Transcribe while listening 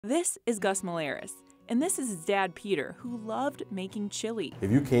This is Gus Malaris, and this is his dad, Peter, who loved making chili.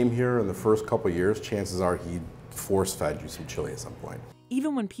 If you came here in the first couple of years, chances are he'd force-fed you some chili at some point.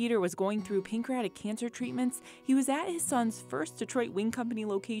 Even when Peter was going through pancreatic cancer treatments, he was at his son's first Detroit Wing Company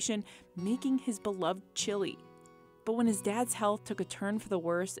location making his beloved chili. But when his dad's health took a turn for the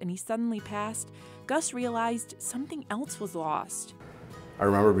worse and he suddenly passed, Gus realized something else was lost. I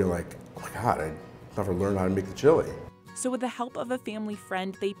remember being like, oh my God, I never learned how to make the chili. So with the help of a family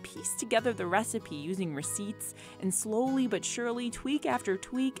friend, they pieced together the recipe using receipts, and slowly but surely, tweak after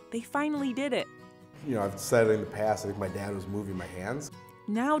tweak, they finally did it. You know, I've said in the past, I think my dad was moving my hands.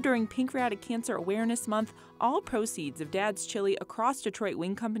 Now, during Pancreatic Cancer Awareness Month, all proceeds of Dad's chili across Detroit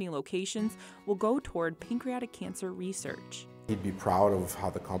Wing Company locations will go toward pancreatic cancer research. He'd be proud of how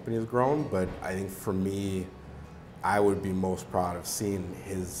the company has grown, but I think for me, I would be most proud of seeing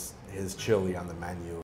his chili on the menu.